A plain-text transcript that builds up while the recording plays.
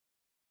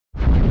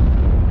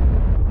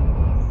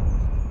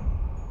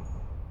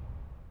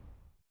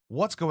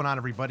What's going on,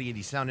 everybody? It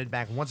is Soundhead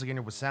back once again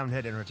here with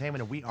Soundhead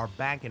Entertainment, and we are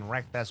back in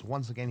Wreckfest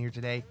once again here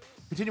today.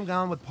 Continuing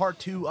on with part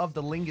 2 of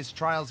the Lyngås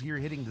trials here,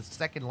 hitting the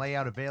second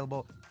layout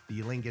available, the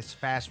Lyngås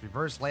fast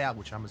reverse layout,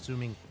 which I'm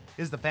assuming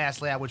is the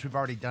fast layout, which we've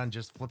already done,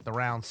 just flipped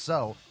around.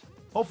 So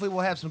hopefully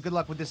we'll have some good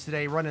luck with this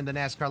today, running the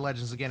NASCAR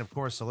Legends again, of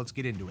course, so let's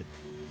get into it.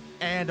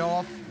 And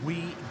off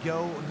we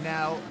go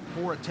now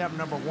for attempt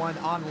number 1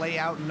 on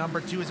layout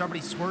number 2 as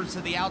everybody swerves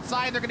to the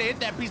outside. They're going to hit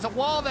that piece of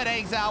wall that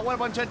hangs out. What a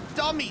bunch of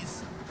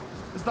dummies!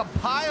 As the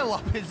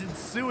pileup is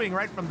ensuing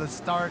right from the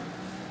start.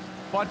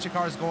 Bunch of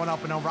cars going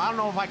up and over. I don't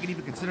know if I can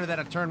even consider that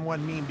a turn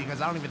 1 meme because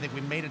I don't even think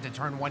we made it to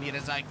turn 1 yet.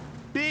 It's like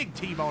big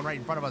T-bone right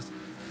in front of us.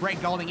 Ray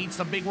Golding eats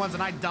some big ones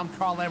and I dumped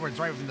Carl Edwards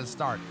right from the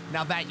start.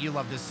 Now that you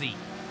love to see.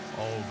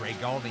 Oh, Ray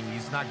Golding,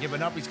 he's not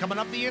giving up. He's coming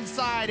up the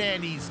inside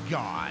and he's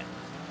gone.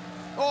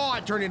 Oh, I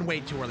turned in way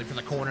too early for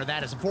the corner.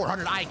 That is a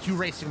 400 IQ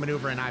racing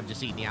maneuver and I've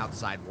just eaten the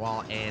outside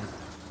wall and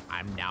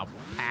I'm now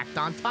packed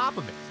on top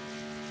of it.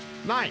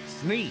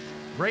 Nice, neat.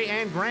 Great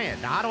and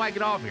grand. Now, how do I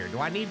get off here? Do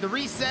I need the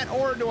reset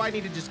or do I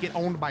need to just get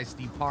owned by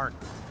Steve Park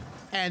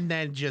and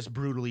then just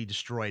brutally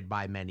destroyed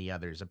by many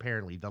others?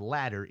 Apparently, the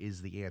latter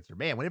is the answer.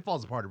 Man, when it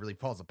falls apart, it really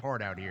falls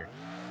apart out here.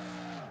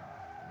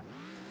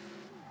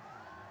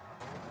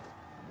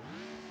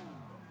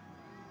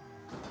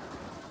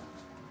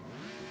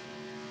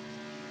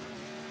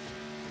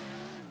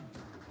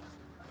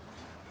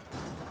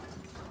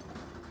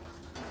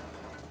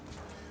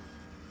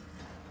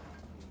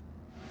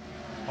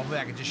 Hopefully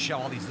I can just show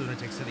all these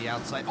lunatics to the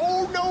outside.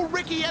 Oh no,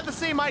 Ricky had the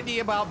same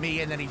idea about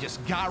me and then he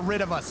just got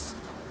rid of us.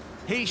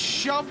 He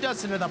shoved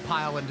us into the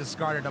pile and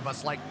discarded of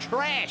us like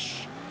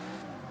trash.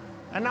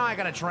 And now I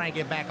gotta try and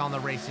get back on the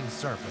racing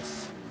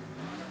surface.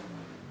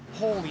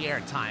 Holy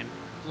airtime.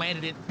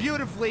 Landed it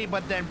beautifully,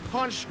 but then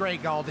punched Ray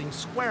Golding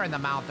square in the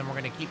mouth and we're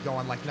gonna keep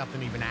going like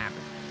nothing even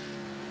happened.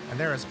 And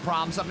there is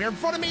problems up here in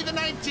front of me. The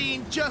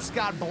 19 just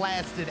got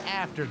blasted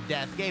after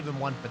death. Gave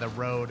him one for the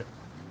road.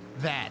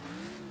 That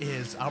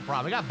is a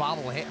problem. We got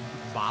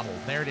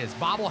there it is.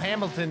 Bobble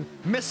Hamilton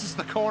misses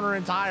the corner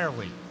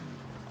entirely.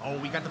 Oh,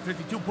 we got the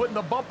 52 putting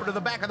the bumper to the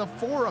back of the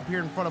 4 up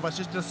here in front of us,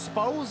 just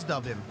disposed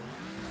of him.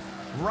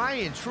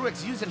 Ryan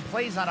Truex using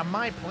plays out of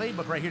my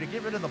playbook right here to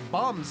get rid of the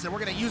bums, and we're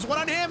gonna use one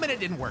on him, and it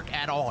didn't work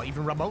at all,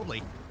 even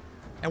remotely.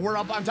 And we're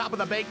up on top of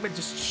the embankment,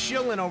 just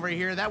chilling over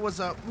here. That was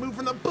a move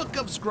from the Book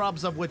of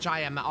Scrubs, of which I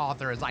am the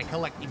author as I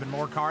collect even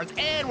more cards,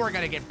 and we're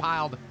gonna get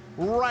piled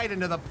right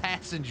into the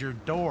passenger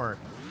door.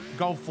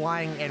 Go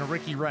flying, and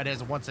Ricky Rudd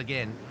has once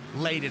again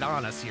laid it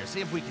on us here.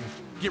 See if we can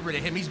get rid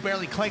of him. He's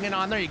barely clinging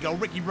on. There you go.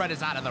 Ricky Rudd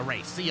is out of the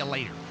race. See you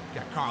later.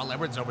 Got Carl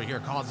Edwards over here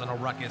causing a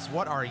ruckus.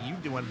 What are you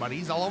doing, buddy?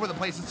 He's all over the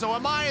place, and so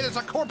am I. There's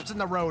a corpse in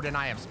the road, and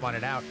I have spun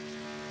it out.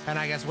 And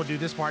I guess we'll do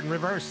this part in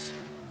reverse.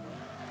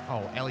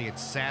 Oh, Elliott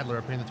Sadler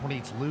up here in the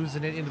 28's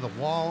losing it into the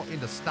wall,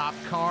 into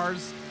stopped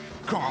cars.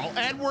 Carl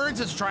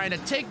Edwards is trying to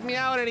take me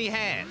out, and he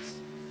has.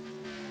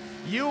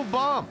 You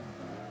bum.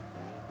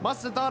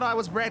 Must have thought I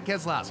was Brad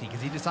Keselowski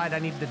because he decided I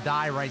needed to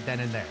die right then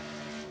and there.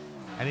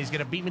 And he's going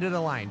to beat me to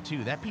the line,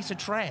 too. That piece of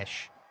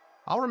trash.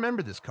 I'll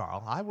remember this,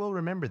 Carl. I will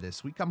remember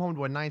this. We come home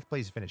to a 9th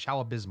place finish.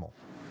 How abysmal.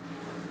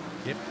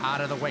 Get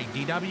out of the way.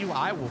 DW,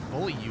 I will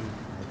bully you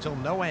until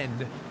no end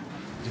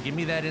to give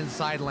me that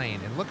inside lane.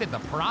 And look at the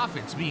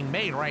profits being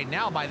made right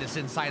now by this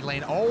inside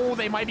lane. Oh,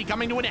 they might be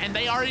coming to an end.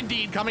 They are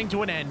indeed coming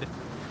to an end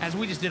as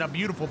we just did a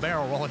beautiful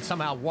barrel roll and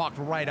somehow walked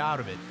right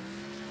out of it.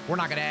 We're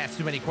not going to ask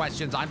too many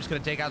questions. I'm just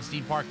going to take out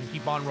Steve Park and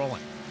keep on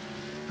rolling.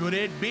 Could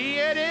it be?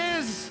 It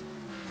is.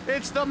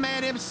 It's the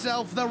man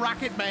himself, the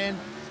Rocket Man.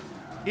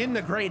 In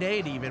the grade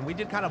 8 even. We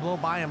did kind of blow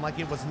by him like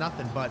it was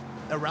nothing, but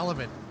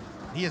irrelevant.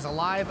 He is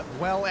alive,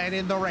 well, and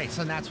in the race,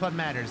 and that's what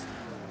matters.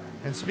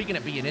 And speaking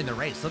of being in the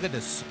race, look at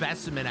this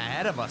specimen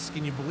ahead of us.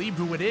 Can you believe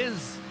who it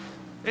is?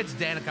 It's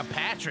Danica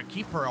Patrick.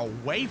 Keep her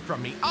away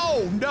from me.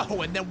 Oh,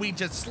 no, and then we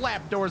just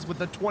slap doors with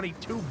the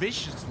 22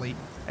 viciously.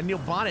 And Neil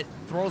Bonnet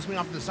throws me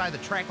off to the side of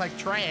the track like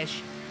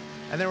trash.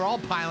 And they were all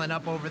piling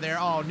up over there.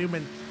 Oh,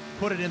 Newman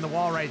put it in the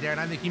wall right there, and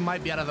I think he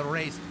might be out of the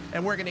race.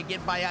 And we're going to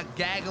get by a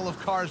gaggle of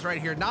cars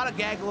right here. Not a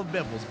gaggle of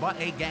bibbles, but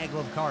a gaggle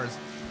of cars.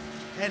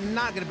 And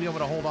not going to be able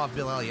to hold off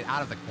Bill Elliott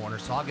out of the corner,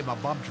 so I'll give him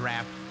a bump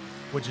draft,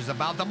 which is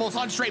about the most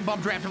unstraight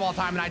bump draft of all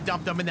time, and I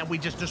dumped him, and then we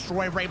just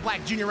destroy Ray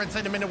Black Jr. and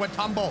send him into a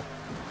tumble.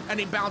 And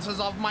he bounces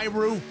off my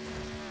roof.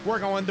 We're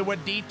going to a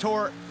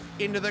detour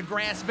into the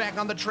grass back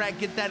on the track,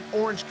 get that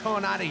orange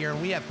cone out of here,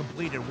 and we have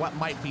completed what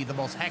might be the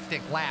most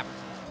hectic lap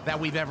that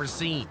we've ever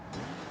seen.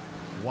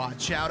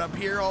 Watch out up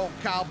here. Oh,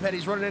 Kyle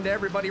Petty's running into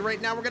everybody right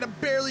now. We're going to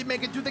barely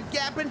make it through the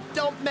gap and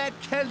dump Matt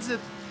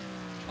Kenseth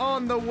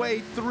on the way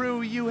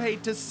through. You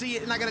hate to see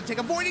it, and I got to take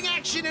avoiding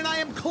action, and I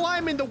am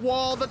climbing the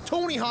wall. The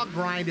Tony Hawk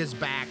grind is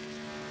back,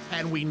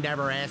 and we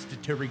never asked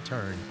it to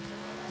return.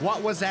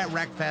 What was that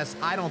Wreckfest?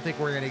 I don't think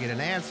we're going to get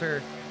an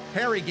answer.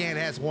 Harry Gant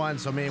has won,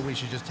 so maybe we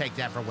should just take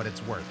that for what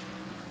it's worth.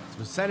 So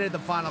we send it to the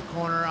final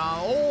corner.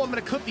 Oh, I'm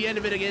going to clip the end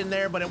of it again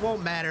there, but it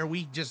won't matter.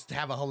 We just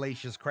have a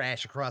hellacious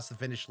crash across the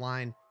finish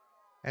line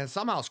and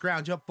somehow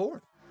scrounge up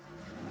 4th.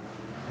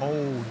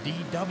 Oh,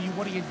 DW,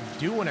 what are you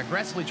doing?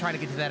 Aggressively trying to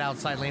get to that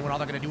outside lane when all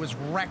they're going to do is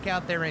wreck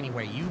out there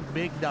anyway. You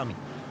big dummy.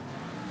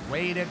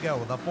 Way to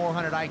go. The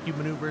 400 IQ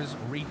maneuvers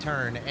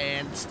return.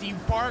 And Steve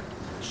Park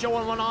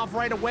showing one off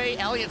right away.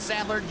 Elliott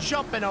Sadler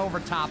jumping over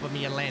top of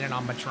me and landing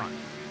on my trunk.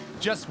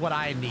 Just what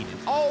I needed.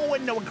 Oh,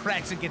 and Noah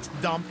Craxton gets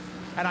dumped.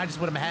 And I just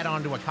put him head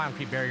onto a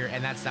concrete barrier,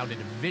 and that sounded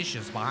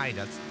vicious behind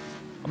us.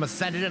 I'm going to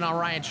send it in on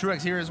Ryan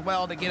Truex here as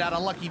well to get out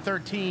of lucky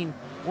 13.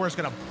 We're just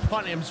going to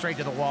punt him straight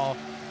to the wall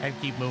and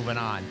keep moving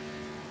on.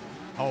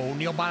 Oh,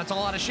 Neil Bonnet's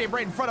all out of shape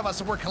right in front of us,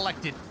 and we're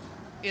collected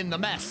in the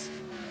mess.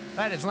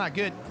 That is not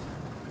good.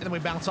 And then we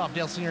bounce off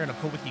Dale Sr. in a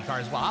Kowicki car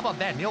as well. How about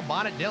that? Neil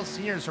Bonnet, Dale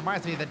Sr. This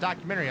reminds me of the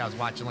documentary I was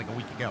watching like a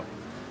week ago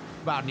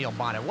about Neil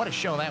Bonnet. What a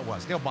show that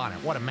was. Neil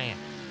Bonnet, what a man.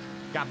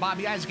 Got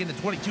Bobby Isaac in the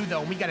 22,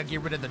 though, and we got to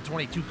get rid of the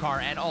 22 car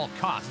at all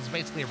costs. It's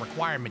basically a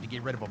requirement to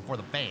get rid of him for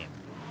the fan.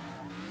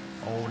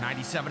 Oh,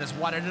 97 has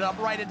wadded it up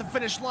right at the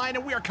finish line,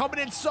 and we are coming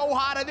in so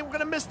hot. I think we're going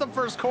to miss the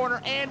first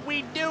corner, and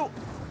we do.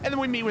 And then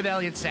we meet with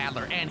Elliott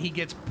Sadler, and he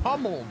gets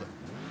pummeled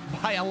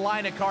by a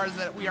line of cars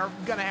that we are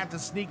going to have to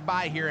sneak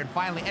by here and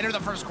finally enter the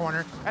first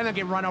corner and then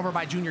get run over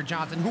by Junior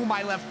Johnson, whom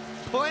I left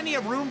plenty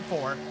of room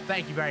for.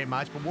 Thank you very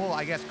much, but we'll,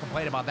 I guess,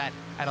 complain about that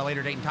at a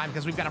later date and time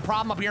because we've got a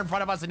problem up here in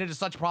front of us, and it is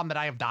such a problem that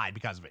I have died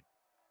because of it.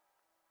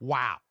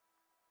 Wow.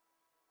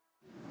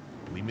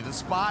 Leave me the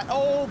spot.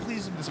 Oh,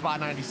 please leave me the spot,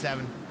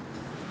 97.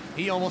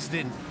 He almost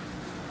didn't,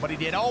 but he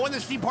did. Oh, and the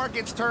Steve Park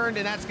gets turned,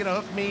 and that's going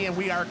to hook me, and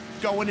we are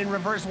going in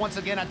reverse once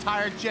again. A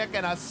tire check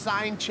and a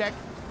sign check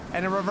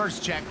and a reverse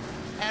check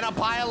and a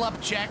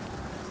pile-up check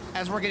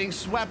as we're getting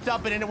swept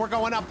up in it, and we're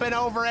going up and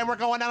over, and we're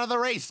going out of the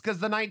race because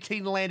the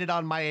 19 landed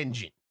on my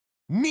engine.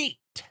 Neat.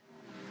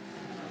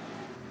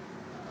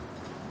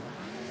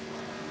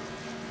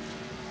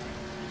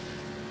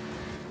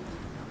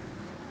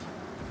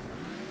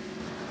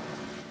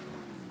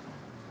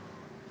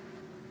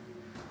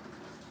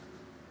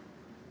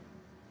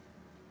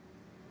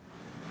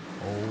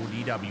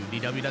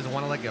 DW doesn't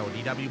want to let go.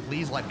 DW,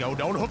 please let go.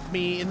 Don't hook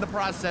me in the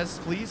process,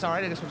 please. All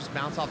right, I guess we'll just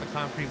bounce off the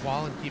concrete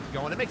wall and keep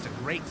going. It makes a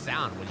great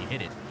sound when you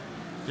hit it.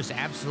 Just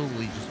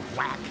absolutely just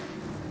whack.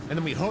 And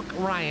then we hook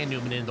Ryan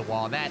Newman into the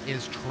wall. That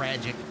is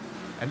tragic.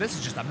 And this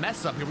is just a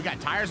mess up here. We got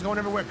tires going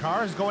everywhere,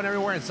 cars going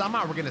everywhere, and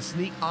somehow we're going to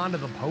sneak onto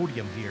the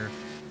podium here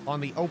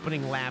on the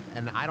opening lap.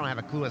 And I don't have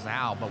a clue as to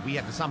how, but we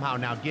have to somehow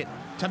now get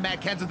to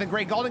Matt Kenseth and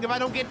Greg Golding if I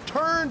don't get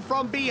turned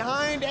from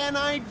behind, and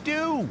I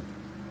do.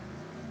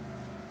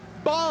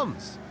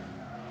 Bums.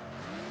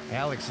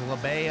 Alex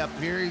LeBay up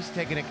here, he's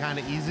taking it kind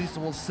of easy, so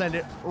we'll send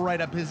it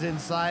right up his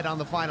inside on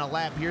the final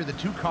lap here. The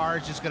two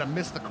cars just going to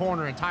miss the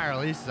corner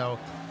entirely, so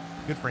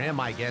good for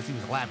him, I guess. He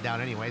was a lap down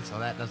anyway, so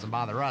that doesn't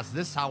bother us.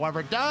 This,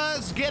 however,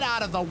 does get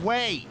out of the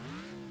way.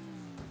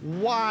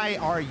 Why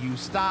are you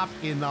stopped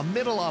in the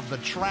middle of the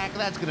track?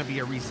 That's going to be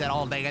a reset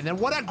all day, and then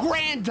what a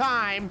grand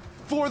time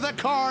for the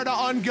car to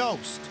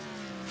unghost.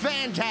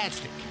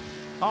 Fantastic.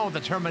 Oh,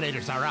 the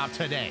Terminators are out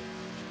today.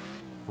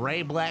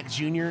 Ray Black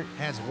Jr.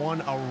 has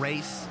won a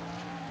race.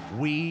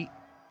 We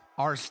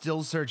are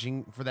still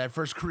searching for that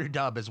first career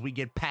dub as we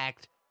get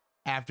packed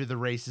after the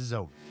race is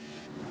over.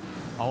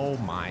 Oh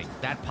my,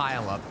 that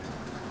pileup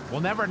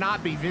will never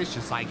not be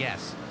vicious, I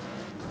guess.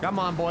 Come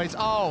on, boys.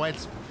 Oh,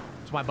 it's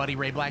my buddy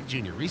Ray Black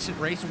Jr., recent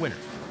race winner.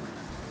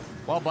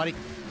 Well, buddy,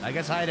 I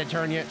guess I had to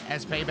turn you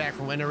as payback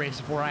for winning a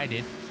race before I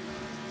did.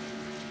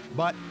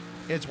 But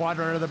it's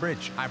water under the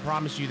bridge. I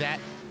promise you that.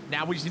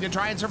 Now we just need to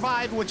try and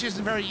survive, which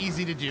isn't very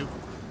easy to do.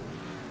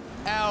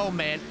 Oh,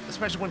 man,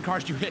 especially when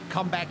cars you hit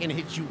come back and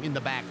hit you in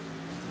the back,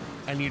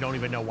 and you don't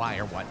even know why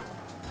or what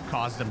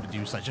caused them to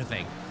do such a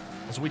thing.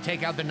 As we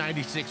take out the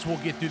 96, we'll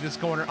get through this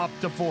corner up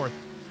to fourth.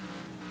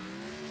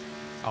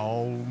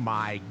 Oh,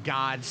 my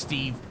God,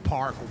 Steve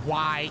Park.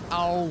 Why?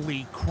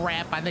 Holy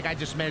crap. I think I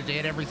just managed to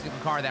hit every single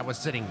car that was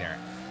sitting there.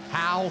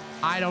 How?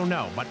 I don't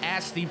know, but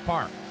ask Steve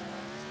Park.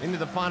 Into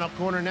the final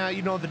corner now.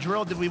 You know the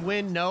drill. Did we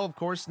win? No, of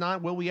course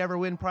not. Will we ever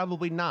win?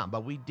 Probably not,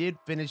 but we did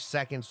finish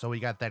second, so we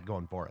got that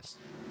going for us.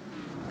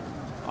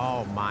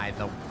 Oh my,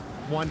 the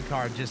one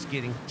car just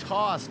getting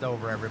tossed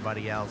over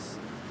everybody else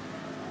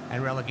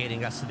and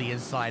relegating us to the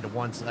inside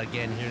once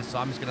again here. So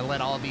I'm just going to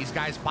let all of these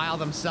guys pile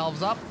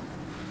themselves up,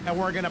 and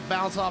we're going to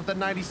bounce off the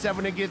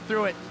 97 and get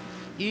through it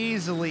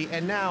easily.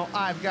 And now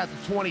I've got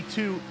the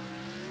 22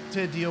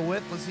 to deal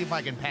with. Let's see if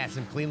I can pass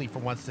him cleanly for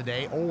once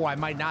today. Oh, I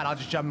might not. I'll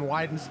just jump him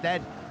wide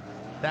instead.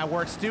 That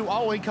works too.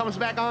 Oh, he comes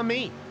back on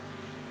me.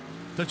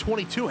 The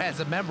 22 has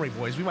a memory,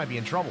 boys. We might be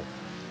in trouble.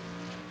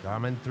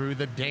 Coming through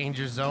the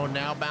danger zone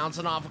now,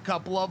 bouncing off a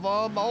couple of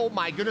them. Oh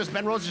my goodness,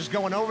 Ben Rhodes just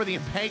going over the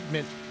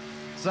embankment.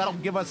 So that'll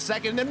give us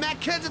second. And then Matt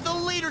Kenseth, the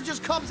leader,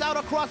 just comes out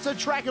across the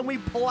track and we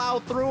plow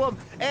through him.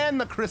 And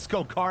the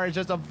Crisco car is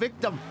just a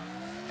victim.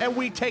 And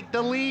we take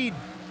the lead.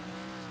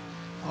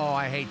 Oh,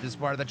 I hate this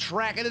part of the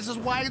track. And this is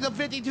why the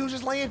 52 is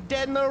just laying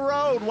dead in the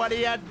road. What are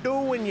you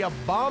doing, you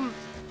bum?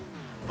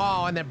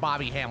 Oh, and then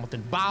Bobby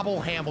Hamilton.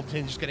 Bobble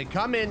Hamilton just going to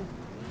come in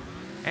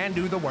and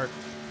do the work.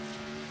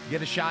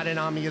 Get a shot in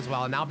on me as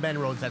well. And now Ben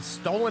Rhodes has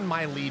stolen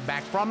my lead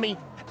back from me.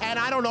 And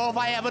I don't know if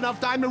I have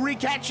enough time to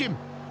recatch him.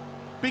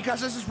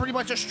 because this is pretty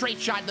much a straight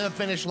shot to the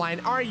finish line.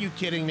 Are you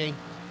kidding me?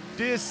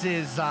 This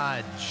is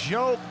a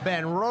joke.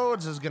 Ben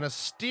Rhodes is going to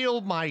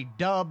steal my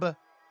dub.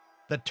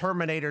 The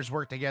Terminators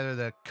work together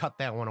to cut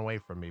that one away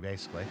from me,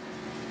 basically.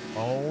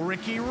 Oh,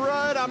 Ricky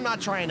Rudd, I'm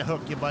not trying to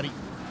hook you, buddy.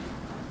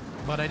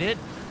 But I did.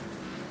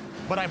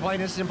 But I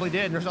plain and simply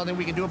did, and there's nothing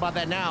we can do about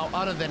that now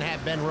other than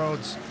have Ben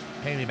Rhodes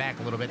pay me back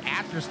a little bit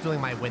after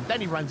stealing my win.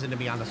 Then he runs into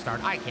me on the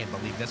start. I can't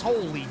believe this.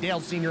 Holy Dale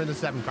Sr. in the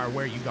 7 car.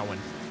 Where are you going?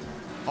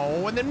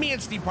 Oh, and then me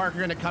and Steve Parker are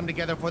going to come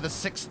together for the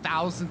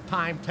 6,000th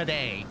time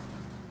today.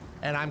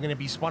 And I'm going to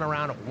be spun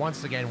around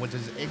once again, which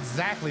is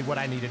exactly what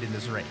I needed in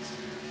this race.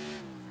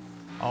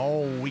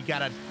 Oh, we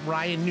got a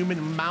Ryan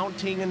Newman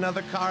mounting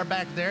another car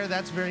back there.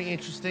 That's very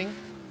interesting.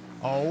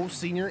 Oh,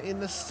 Senior in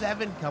the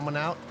 7 coming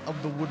out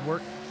of the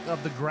woodwork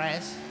of the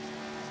grass.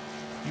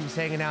 He was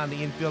hanging out in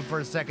the infield for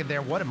a second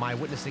there. What am I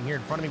witnessing here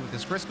in front of me with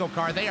this Crisco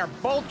car? They are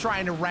both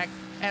trying to wreck.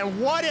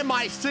 And what am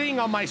I seeing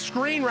on my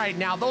screen right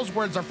now? Those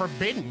words are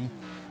forbidden.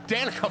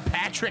 Danica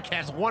Patrick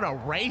has won a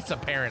race,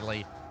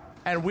 apparently.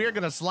 And we're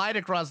going to slide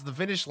across the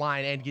finish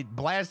line and get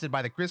blasted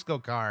by the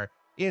Crisco car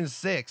in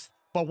 6th.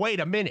 But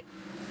wait a minute.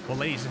 Well,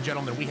 ladies and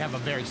gentlemen, we have a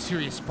very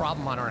serious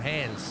problem on our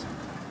hands.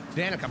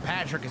 Danica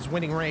Patrick is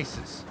winning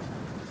races.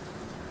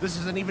 This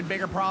is an even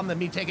bigger problem than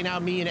me taking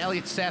out me and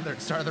Elliott Sadler at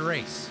the start of the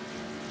race.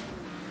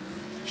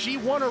 She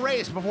won a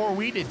race before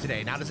we did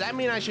today. Now, does that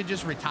mean I should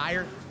just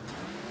retire?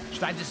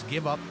 Should I just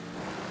give up?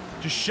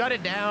 Just shut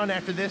it down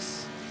after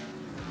this?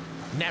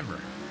 Never.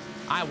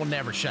 I will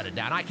never shut it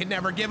down. I can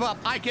never give up.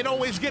 I can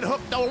always get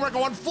hooked, though. We're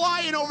going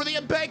flying over the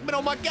embankment.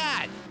 Oh, my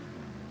God.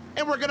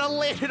 And we're going to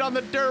land it on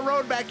the dirt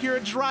road back here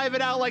and drive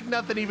it out like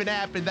nothing even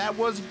happened. That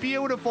was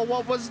beautiful.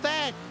 What was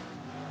that?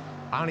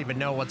 I don't even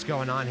know what's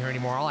going on here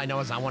anymore. All I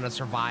know is I want to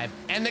survive.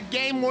 And the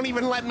game won't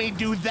even let me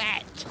do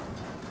that.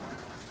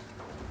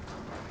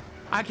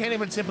 I can't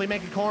even simply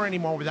make a corner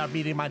anymore without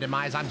meeting my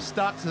demise. I'm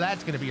stuck, so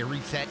that's going to be a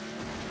reset.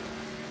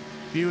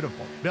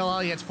 Beautiful. Bill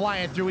Elliott's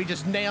flying through. He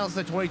just nails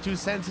the 22,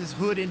 sends his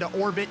hood into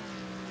orbit.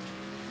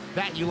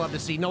 That you love to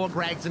see. Noah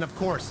Gragson, of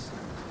course,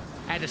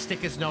 had to stick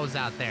his nose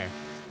out there.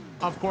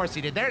 Of course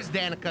he did. There's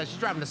Danica. She's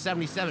driving a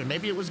 77.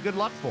 Maybe it was good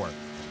luck for her.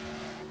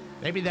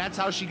 Maybe that's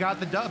how she got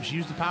the dub. She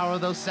used the power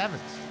of those 7s.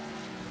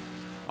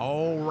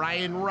 Oh,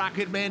 Ryan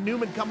Rocketman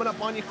Newman coming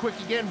up on you quick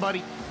again,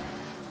 buddy.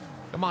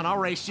 Come on, I'll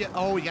race you.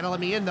 Oh, you gotta let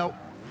me in, though.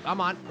 Come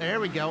on. There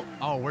we go.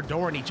 Oh, we're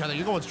dooring each other.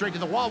 You're going straight to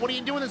the wall. What are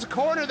you doing? There's a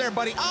corner there,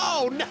 buddy.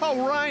 Oh,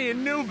 no,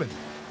 Ryan Newman.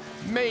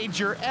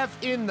 Major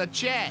F in the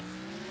chat.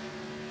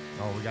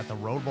 Oh, we got the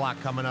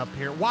roadblock coming up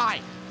here. Why?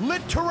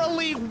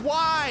 Literally,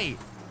 why?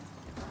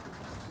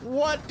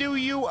 What do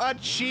you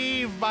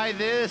achieve by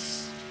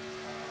this?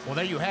 Well,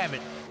 there you have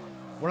it.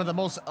 One of the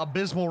most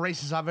abysmal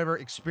races I've ever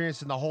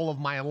experienced in the whole of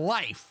my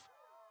life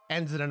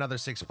ends in another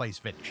 6th place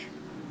finish.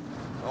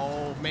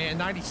 Oh man,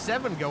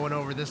 97 going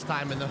over this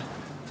time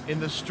in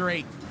the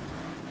straight.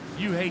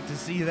 You hate to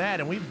see that,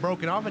 and we've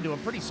broken off into a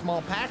pretty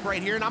small pack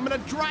right here, and I'm gonna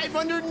drive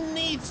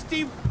underneath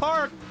Steve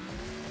Park.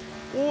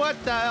 What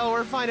the hell?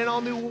 We're finding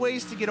all new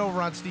ways to get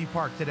over on Steve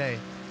Park today.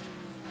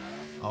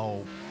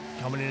 Oh,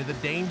 coming into the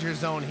danger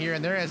zone here,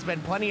 and there has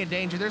been plenty of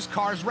danger. There's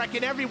cars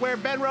wrecking everywhere.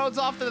 Ben Rhodes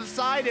off to the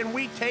side, and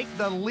we take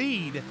the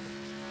lead.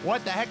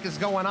 What the heck is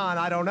going on?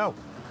 I don't know.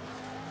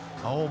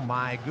 Oh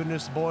my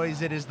goodness,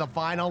 boys, it is the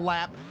final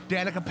lap.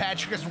 Danica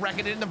Patrick is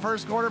wrecking it in the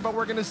first corner, but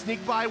we're gonna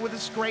sneak by with a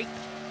scrape.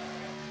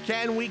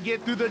 Can we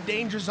get through the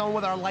danger zone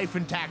with our life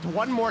intact?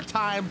 One more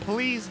time,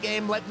 please,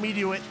 game, let me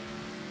do it.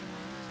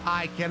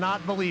 I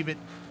cannot believe it.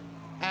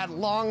 At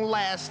long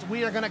last,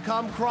 we are gonna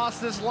come across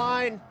this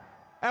line,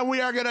 and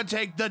we are gonna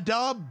take the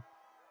dub.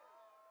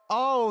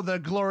 Oh, the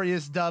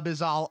glorious dub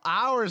is all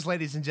ours,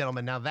 ladies and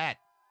gentlemen. Now that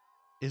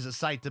is a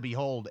sight to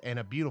behold and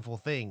a beautiful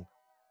thing.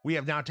 We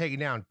have now taken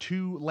down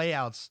 2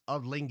 layouts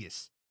of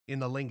Lyngås in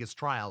the Lyngås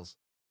trials.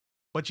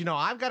 But you know,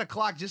 I've got a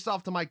clock just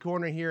off to my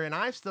corner here, and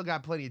I've still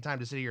got plenty of time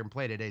to sit here and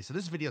play today, so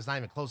this video is not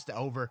even close to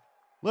over.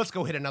 Let's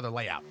go hit another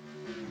layout.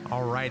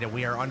 All right, and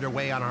we are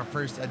underway on our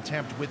first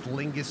attempt with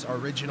Lyngås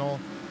Original.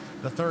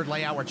 The 3rd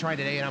layout we're trying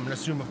today, and I'm gonna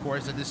assume, of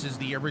course, that this is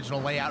the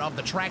original layout of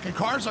the track, and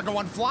cars are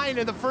going flying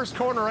in the first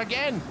corner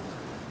again.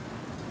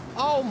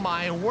 Oh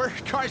my word,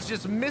 cars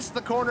just missed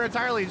the corner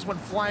entirely, just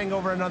went flying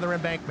over another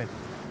embankment.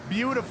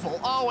 Beautiful.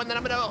 Oh, and then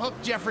I'm gonna hook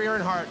Jeffrey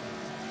Earnhardt.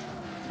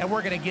 And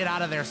we're gonna get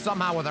out of there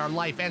somehow with our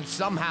life, and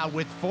somehow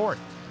with 4th.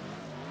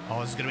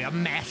 Oh, this is gonna be a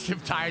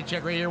massive tire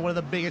check right here, one of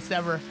the biggest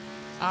ever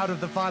out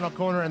of the final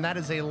corner, and that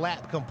is a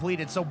lap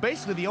completed. So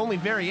basically the only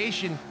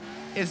variation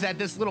is that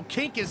this little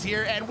kink is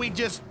here, and we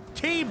just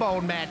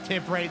T-bone Matt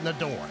Tiff right in the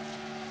door.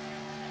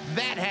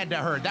 That had to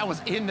hurt. That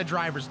was in the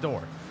driver's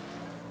door.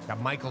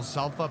 Got Michael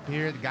Self up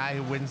here, the guy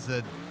who wins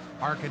the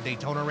ARCA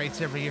Daytona race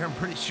every year, I'm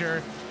pretty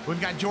sure. We've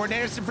got Jordan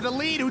Anderson for the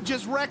lead, who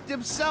just wrecked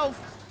himself.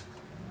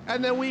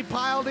 And then we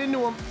piled into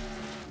him.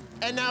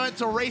 And now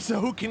it's a race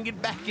of who can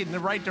get back in the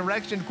right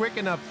direction quick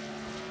enough.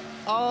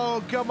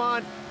 Oh, come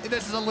on.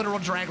 This is a literal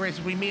drag race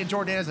between me and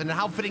Jordan Anderson, and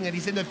how fitting that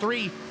he's in the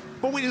 3.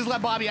 But we just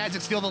let Bobby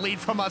Isaac steal the lead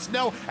from us.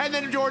 No. And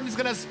then Jordan's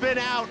going to spin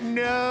out.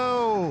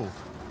 No.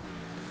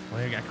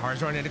 Well, you got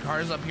cars running into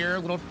cars up here.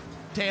 Little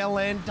tail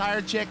end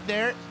tire check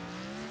there.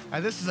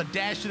 And this is a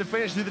dash to the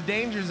finish through the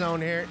danger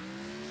zone here.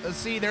 Let's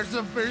see, there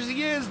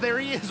he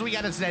is. We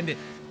gotta send it.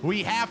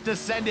 We have to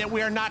send it.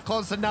 We are not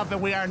close enough,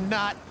 and we are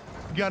not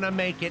gonna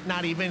make it.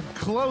 Not even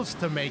close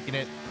to making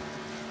it.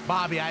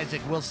 Bobby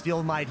Isaac will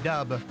steal my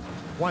dub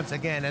once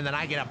again, and then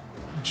I get a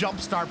jump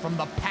start from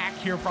the pack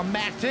here from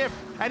Matt Tift,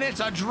 and it's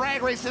a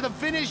drag race to the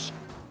finish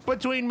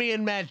between me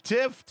and Matt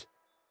Tift.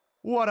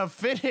 What a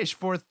finish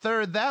for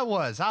third that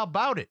was. How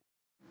about it?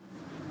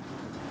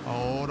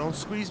 Oh, don't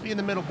squeeze me in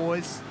the middle,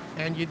 boys.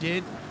 And you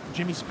did.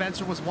 Jimmy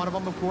Spencer was one of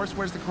them, of course.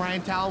 Where's the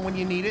crying towel when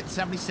you need it?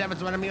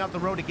 77's running me off the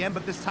road again,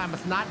 but this time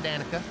it's not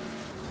Danica.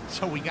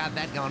 So we got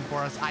that going for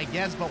us, I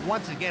guess. But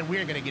once again,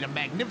 we're going to get a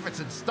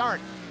magnificent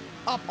start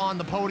up on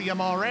the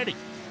podium already.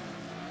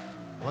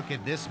 Look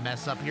at this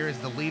mess up here as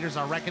the leaders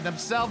are wrecking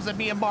themselves, and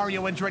me and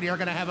Mario Andretti are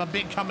going to have a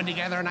big coming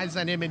together, and I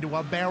send him into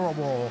a barrel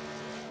roll.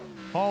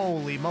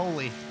 Holy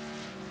moly.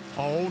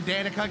 Oh,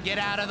 Danica, get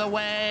out of the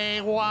way.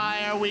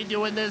 Why are we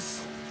doing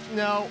this?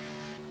 No.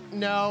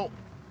 No.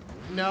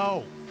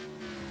 No.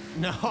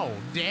 No.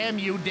 Damn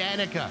you,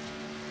 Danica.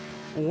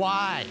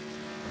 Why?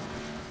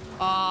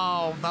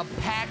 Oh, the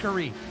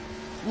packery.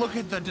 Look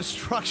at the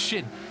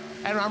destruction.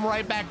 And I'm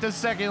right back to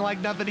second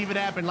like nothing even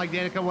happened, like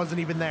Danica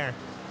wasn't even there.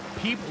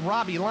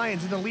 Robbie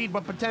Lyons in the lead,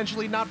 but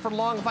potentially not for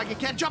long if I can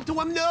catch up to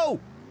him. No!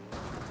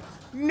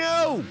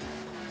 No!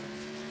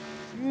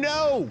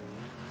 No!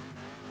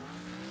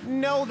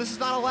 No, this is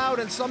not allowed,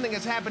 and something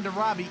has happened to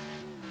Robbie.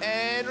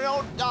 And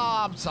oh,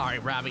 I'm sorry,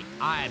 Robbie.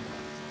 I'm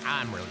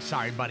really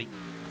sorry, buddy.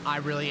 I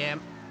really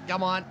am.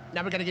 Come on,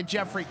 now we gotta get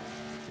Jeffrey.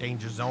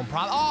 Danger zone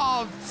problem.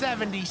 Oh,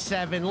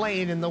 77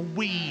 laying in the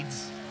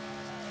weeds.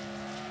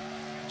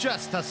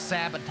 Just to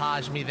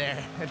sabotage me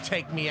there and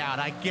take me out,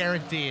 I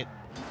guarantee it.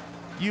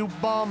 You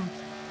bum.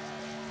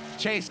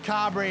 Chase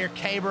Cabre or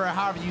Caber, or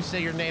however you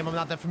say your name. I'm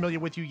not that familiar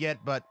with you yet,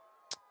 but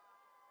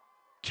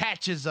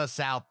catches us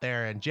out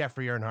there, and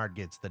Jeffrey Earnhardt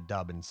gets the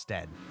dub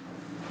instead.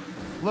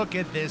 Look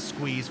at this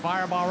squeeze.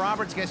 Fireball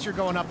Roberts, guess you're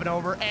going up and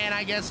over, and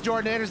I guess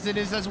Jordan Anderson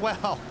is as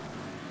well.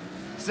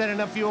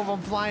 Sending a few of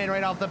them flying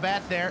right off the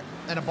bat there,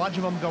 and a bunch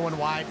of them going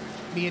wide.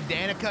 Me and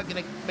Danica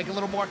gonna make a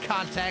little more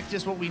contact,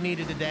 just what we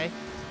needed today.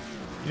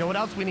 You know what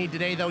else we need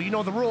today, though? You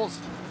know the rules.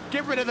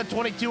 Get rid of the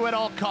 22 at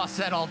all costs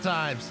at all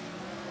times.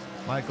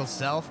 Michael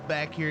Self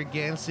back here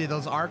again. See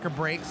those ARCA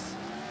brakes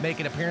make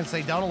an appearance.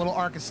 They don't. A little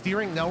ARCA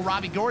steering. No,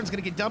 Robbie Gordon's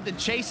going to get dumped, and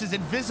Chase is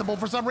invisible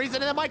for some reason,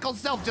 and then Michael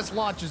Self just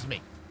launches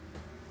me.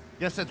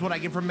 Guess that's what I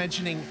get for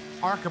mentioning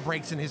ARCA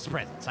brakes in his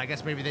presence. I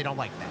guess maybe they don't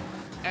like that.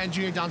 And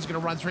Junior Don's going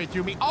to run straight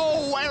through me.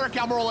 Oh, Eric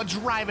Almirola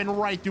driving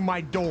right through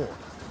my door.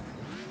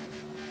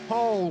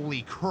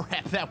 Holy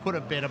crap, that would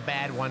have been a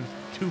bad one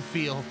to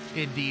feel.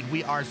 Indeed,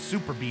 we are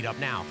super beat up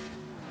now.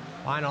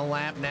 Final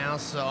lap now,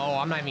 so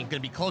I'm not even gonna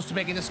be close to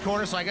making this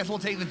corner, so I guess we'll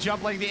take the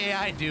jump like the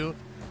AI do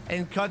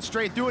and cut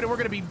straight through it, and we're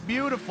gonna be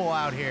beautiful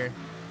out here.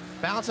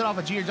 Bouncing off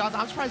of Junior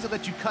Johnson. I'm surprised they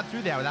let you cut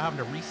through that without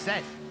having to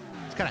reset.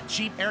 It's kind of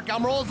cheap. Eric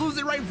Almirola's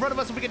losing right in front of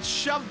us, and we get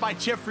shoved by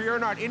Jeffrey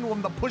Earnhardt into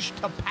him, the push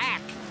to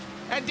pack.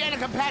 And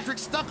Danica Patrick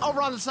stuck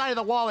over on the side of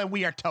the wall, and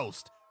we are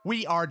toast.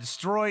 We are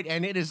destroyed,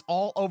 and it is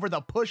all over.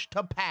 The push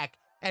to pack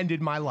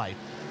ended my life.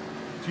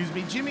 Excuse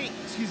me, Jimmy.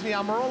 Excuse me,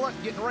 Almirola.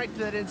 Getting right to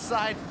that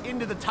inside,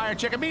 into the tire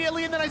check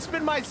immediately, and then I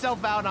spin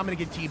myself out, and I'm going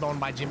to get T-boned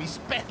by Jimmy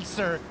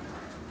Spencer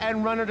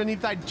and run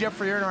underneath that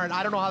Jeffrey Earnhardt.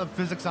 I don't know how the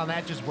physics on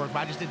that just worked, but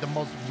I just did the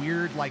most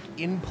weird, like,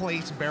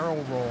 in-place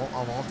barrel roll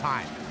of all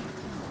time.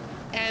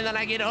 And then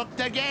I get hooked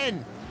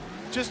again.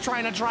 Just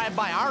trying to drive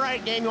by. All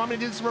right, game, you want me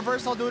to do this in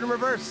reverse? I'll do it in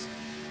reverse.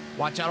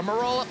 Watch out,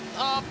 Almirola.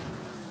 Up.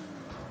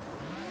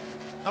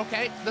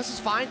 Okay, this is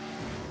fine.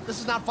 This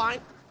is not fine.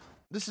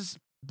 This is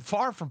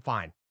far from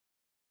fine.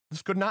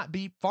 This could not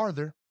be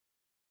farther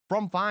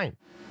from fine.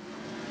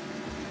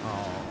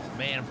 Oh,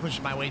 man, I'm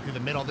pushing my way through the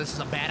middle. This is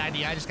a bad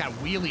idea. I just got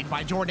wheelied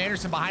by Jordan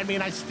Anderson behind me,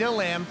 and I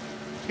still am,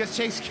 because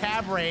Chase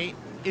Cabre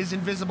is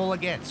invisible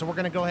again. So we're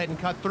going to go ahead and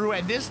cut through,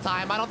 and this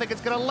time, I don't think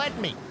it's going to let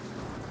me.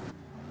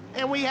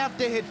 And we have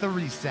to hit the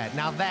reset.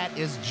 Now, that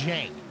is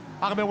jank.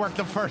 I'm going to work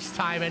the first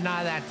time, and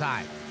not that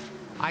time.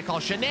 I call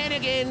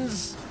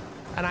shenanigans,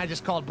 and I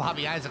just called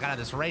Bobby Isaac out of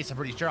this race, I'm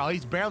pretty sure. Oh,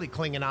 he's barely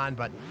clinging on,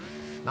 but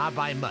not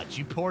by much.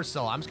 You poor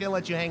soul. I'm just going to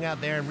let you hang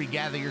out there and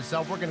regather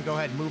yourself. We're going to go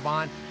ahead and move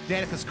on.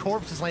 Danica's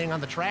corpse is laying on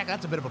the track.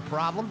 That's a bit of a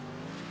problem.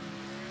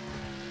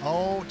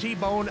 Oh,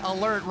 T-bone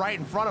alert right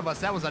in front of us.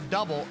 That was a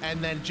double.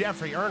 And then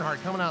Jeffrey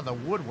Earnhardt coming out of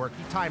the woodwork.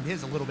 He timed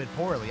his a little bit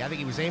poorly. I think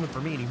he was aiming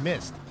for me and he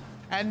missed.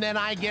 And then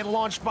I get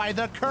launched by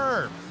the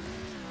curb.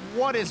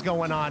 What is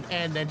going on?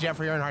 And then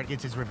Jeffrey Earnhardt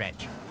gets his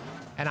revenge.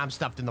 And I'm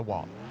stuffed in the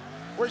wall.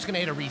 We're just going to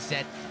hit a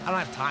reset. I don't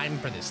have time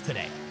for this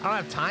today. I don't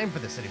have time for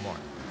this anymore.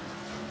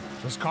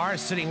 This car is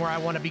sitting where I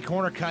want to be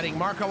corner cutting.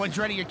 Marco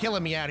Andretti, you're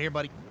killing me out here,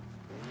 buddy.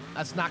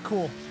 That's not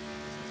cool.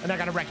 And I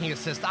got a wrecking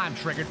assist. I'm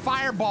triggered.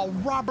 Fireball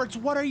Roberts,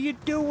 what are you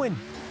doing?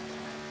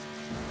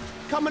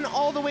 Coming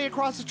all the way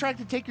across the track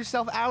to take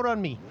yourself out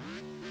on me.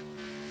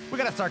 We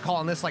got to start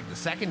calling this like the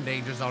second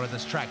danger zone of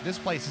this track. This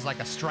place is like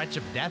a stretch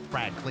of death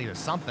practically or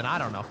something. I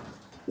don't know.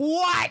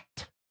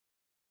 What?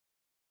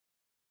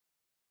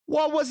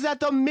 What was that,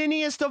 the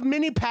miniest of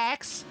mini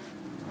packs?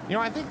 You know,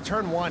 I think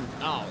turn one,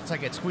 oh, it's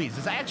like it squeezed.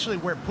 It's actually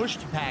where push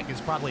to pack is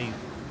probably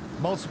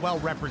most well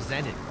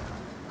represented.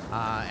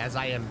 As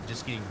I am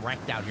just getting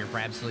wrecked out here for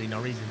absolutely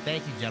no reason.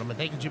 Thank you, gentlemen.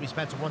 Thank you, Jimmy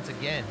Spencer, once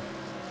again.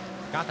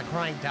 Got the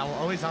crying towel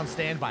always on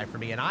standby for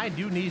me, and I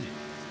do need it.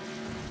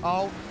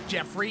 Oh,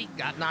 Jeffrey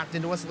got knocked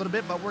into us a little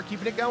bit, but we're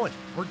keeping it going.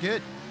 We're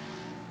good.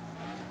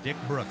 Dick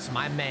Brooks,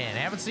 my man. I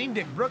haven't seen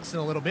Dick Brooks in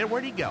a little bit.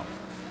 Where'd he go?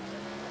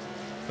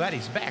 Glad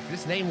he's back.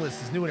 This name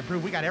list is new and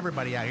improved. We got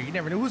everybody out here. You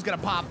never knew who's going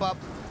to pop up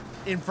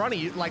in front of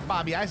you, like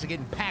Bobby Isaac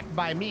getting packed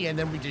by me, and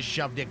then we just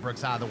shove Dick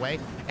Brooks out of the way,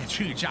 and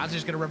Judy John's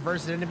just going to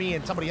reverse it into me,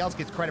 and somebody else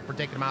gets credit for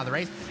taking him out of the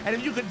race. And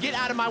if you could get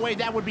out of my way,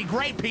 that would be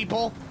great,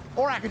 people.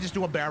 Or I could just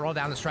do a barrel roll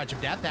down the stretch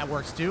of death. That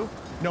works, too.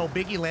 No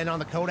biggie, land on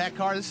the Kodak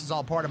car. This is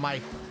all part of my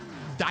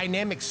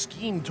dynamic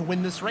scheme to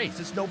win this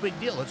race. It's no big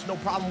deal. It's no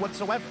problem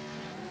whatsoever.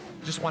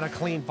 Just want a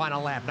clean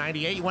final lap.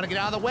 98, you want to get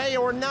out of the way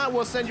or not?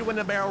 We'll send you in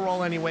the barrel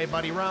roll anyway,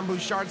 buddy. Ron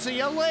Bouchard, see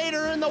you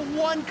later. In the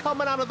one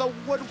coming out of the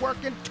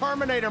woodwork in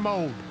Terminator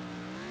mode.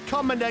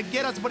 Coming to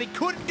get us, but he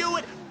couldn't do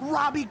it.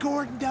 Robbie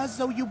Gordon does,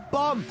 though, you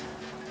bum.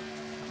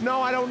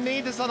 No, I don't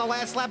need this on the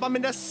last lap. I'm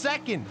in the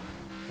second.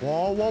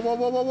 Whoa, whoa, whoa,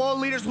 whoa, whoa, whoa.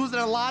 Leader's losing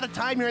a lot of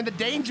time here in the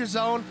danger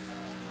zone.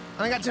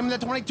 I got him in the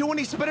 22, and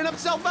he's spinning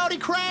himself out. He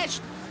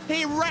crashed.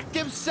 He wrecked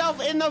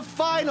himself in the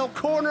final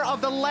corner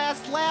of the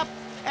last lap,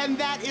 and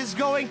that is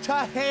going to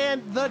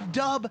hand the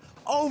dub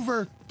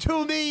over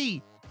to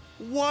me.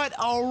 What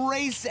a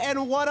race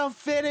and what a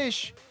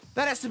finish.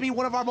 That has to be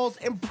one of our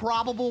most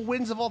improbable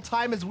wins of all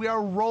time as we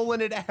are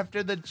rolling it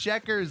after the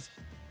checkers.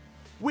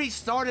 We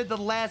started the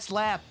last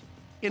lap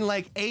in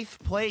like 8th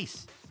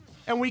place,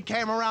 and we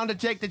came around to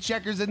take the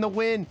checkers in the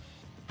win.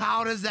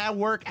 How does that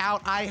work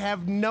out? I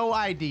have no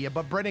idea,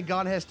 but Brendan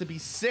Gaughan has to be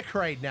sick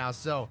right now.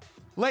 So,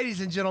 ladies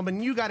and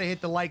gentlemen, you got to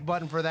hit the like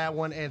button for that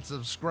one and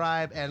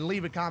subscribe and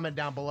leave a comment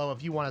down below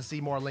if you want to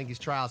see more Lyngås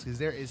trials, because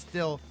there is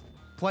still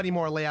plenty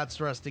more layouts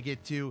for us to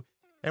get to.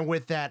 And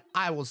with that,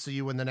 I will see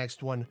you in the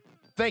next one.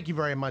 Thank you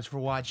very much for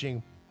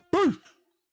watching. Peace!